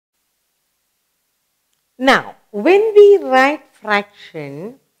Now, when we write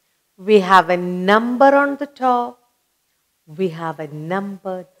fraction, we have a number on the top, we have a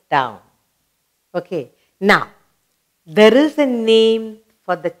number down. Okay, now there is a name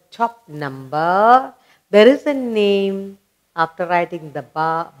for the top number, there is a name after writing the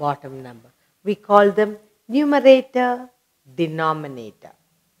bottom number. We call them numerator, denominator,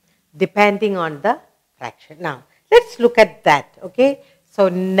 depending on the fraction. Now, let's look at that, okay? So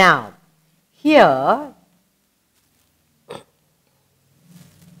now, here,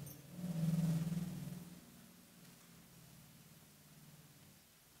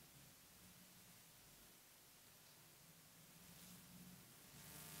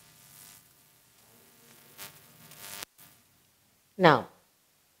 now,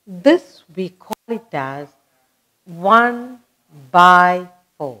 this we call it as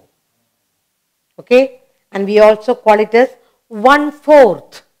 1/4. Okay? And we also call it as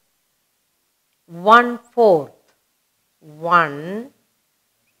 1/4. 1/4.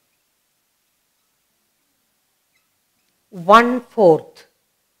 1/4.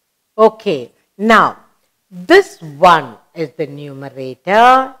 Okay. Now, this 1 is the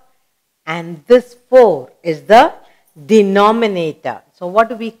numerator and this 4 is the denominator. So, what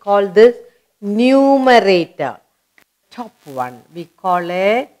do we call this? Numerator. Top one, we call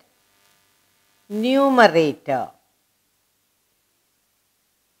it numerator.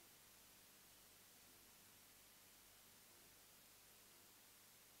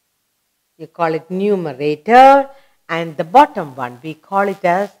 You call it numerator, and the bottom one, we call it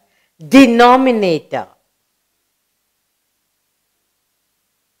as denominator.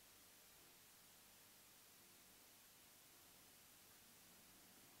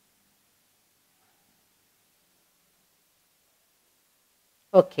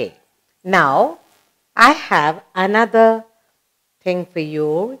 Okay, now I have another thing for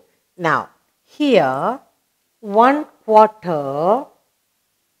you. Now, here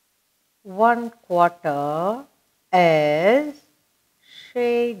 1/4 is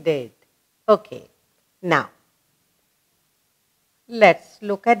shaded. Okay, now let's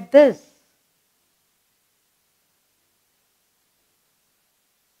look at this.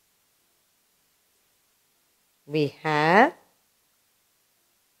 We have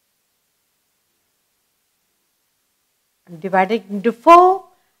I'm dividing into 4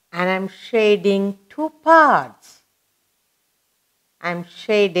 and I'm shading 2 parts. I'm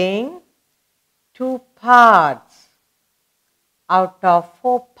shading 2 parts out of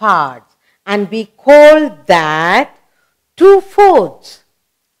 4 parts, and we call that 2/4.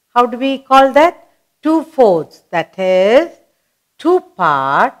 How do we call that? 2/4. That is 2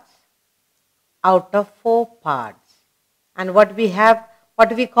 parts out of 4 parts. And what we have, what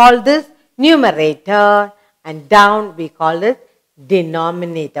do we call this? Numerator, and down we call it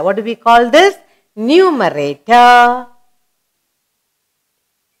denominator. What do we call this? Numerator.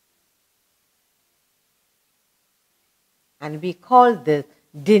 And we call this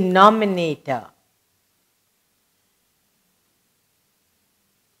denominator.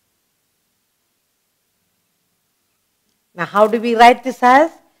 Now, how do we write this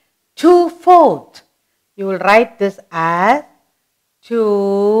as? 2/4. You will write this as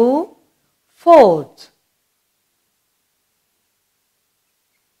 2/4.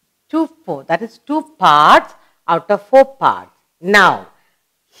 2/4. That is 2 parts out of 4 parts. Now,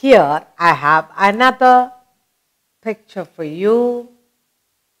 here I have another picture for you.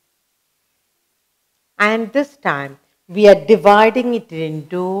 And this time we are dividing it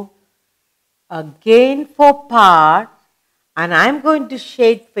into again 4 parts, and I'm going to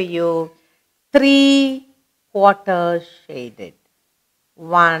shade for you 3 quarters shaded.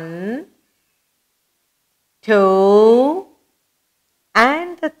 1, 2,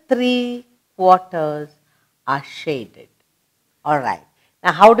 and the 3 quarters are shaded. Alright.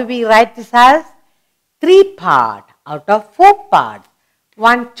 Now, how do we write this as? 3 parts out of 4 parts.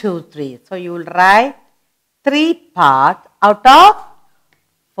 1, 2, 3. So, you will write 3 parts out of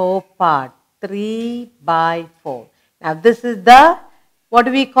 4 parts. 3/4. Now, this is the, what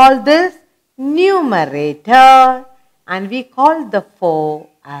do we call this? Numerator. And we call the 4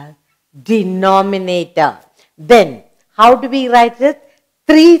 as denominator. Then, how do we write it?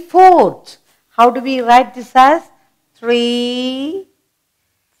 3/4. How do we write this as?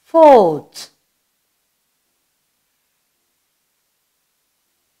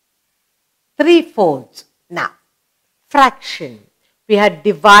 3/4. Now, fraction. We had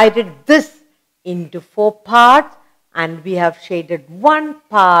divided this into 4 parts and we have shaded 1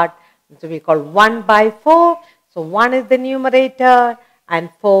 part. So, we call 1/4. So, 1 is the numerator and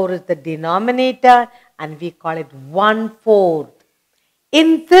 4 is the denominator, and we call it 1/4.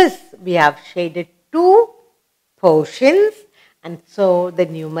 In this, we have shaded 2 portions, and so the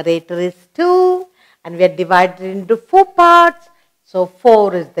numerator is 2, and we are divided into 4 parts. So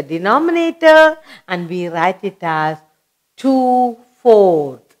 4 is the denominator, and we write it as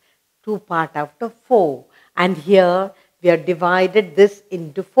 2/4, 2 part out of 4. And here we have divided this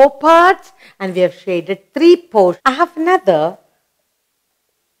into 4 parts, and we have shaded 3 portions. I have another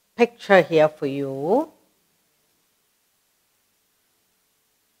picture here for you.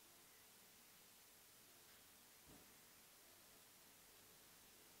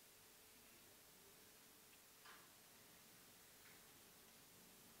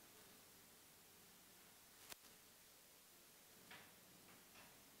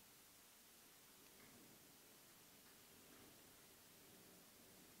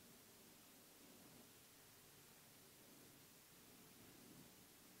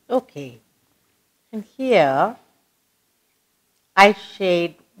 Okay, and here I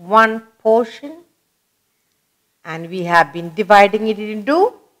shade one portion, and we have been dividing it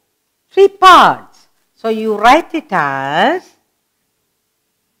into 3 parts. So you write it as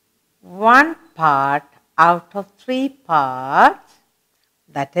 1 part out of 3 parts.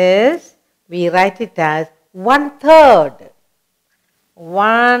 That is, we write it as 1/3.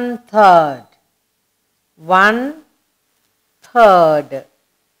 1/3. 1/3.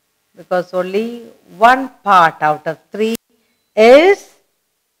 Because only 1 part out of 3 is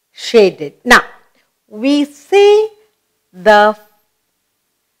shaded. Now, we say the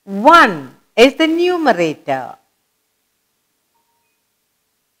 1 is the numerator,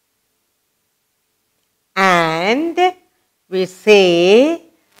 and we say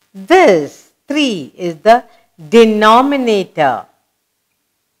this 3 is the denominator.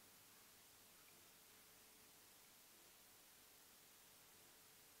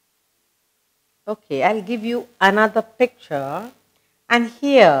 Okay, I'll give you another picture, and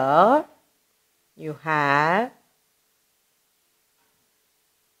here you have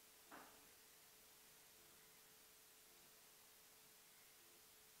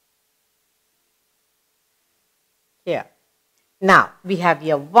here. Now we have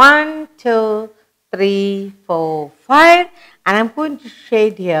here 1, 2, 3, 4, 5, and I'm going to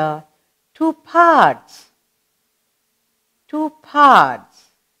shade here 2 parts. 2 parts.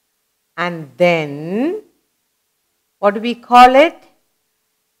 And then, what do we call it?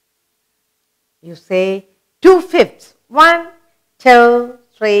 You say 2/5. 1, 2,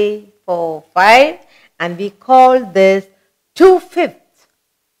 3, 4, 5, and we call this 2/5.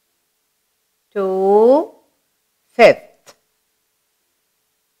 2/5.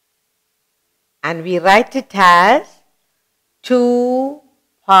 And we write it as 2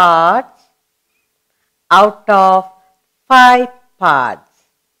 parts out of 5 parts.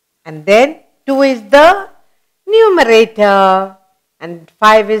 And then 2 is the numerator and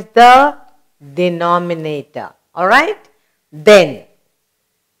 5 is the denominator. Alright? Then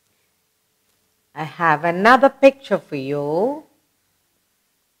I have another picture for you.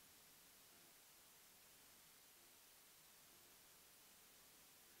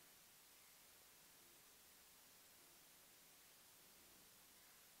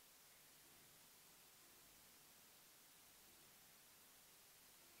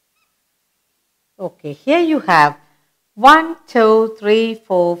 Okay, here you have 1, 2, 3,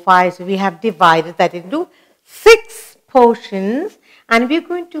 4, 5. So we have divided that into 6 portions, and we're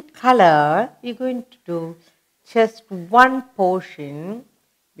going to color. We're going to do just one portion.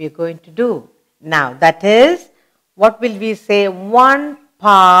 We're going to do now. That is, what will we say? 1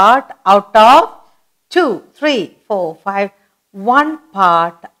 part out of 2, 3, 4, 5. 1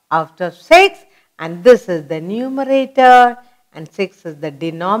 part out of 6, and this is the numerator, and 6 is the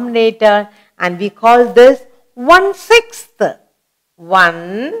denominator, and we call this 1/6.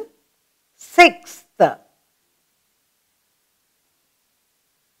 1/6.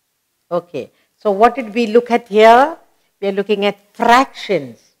 Okay, so what did we look at here? We are looking at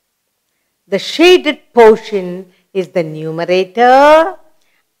fractions. The shaded portion is the numerator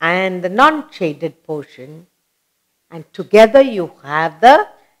and the non-shaded portion, and together you have the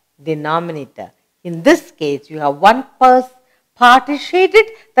denominator. In this case, you have 1 part is shaded,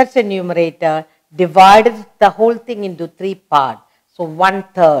 that's the numerator, divided the whole thing into 3 parts. So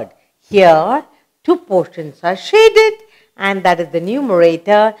 1/3. Here, 2 portions are shaded, and that is the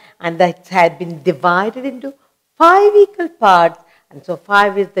numerator, and that had been divided into 5 equal parts, and so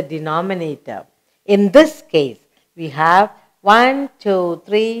 5 is the denominator. In this case, we have 1, 2,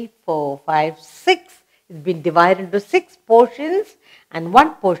 3, 4, 5, 6. It's been divided into 6 portions, and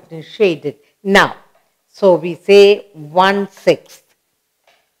 1 portion is shaded. Now, so we say 1/6.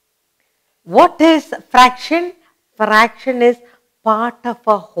 What is fraction? Fraction is part of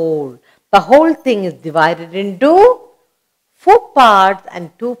a whole. The whole thing is divided into 4 parts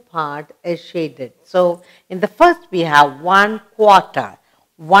and 2 parts is shaded. So in the first we have 1/4,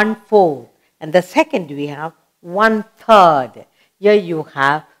 1/4, and the second we have 1/3. Here you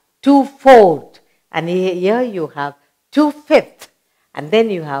have 2/4, and here you have 2/5, and then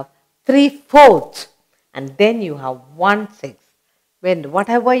you have 3/4, and then you have 1/6. When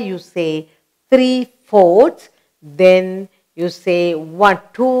whatever you say 3/4, then you say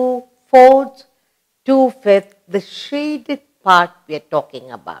 2/4, 2/5, the shaded part we are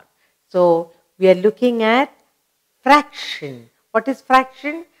talking about. So we are looking at fraction. What is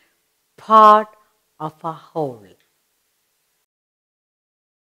fraction? Part of a whole.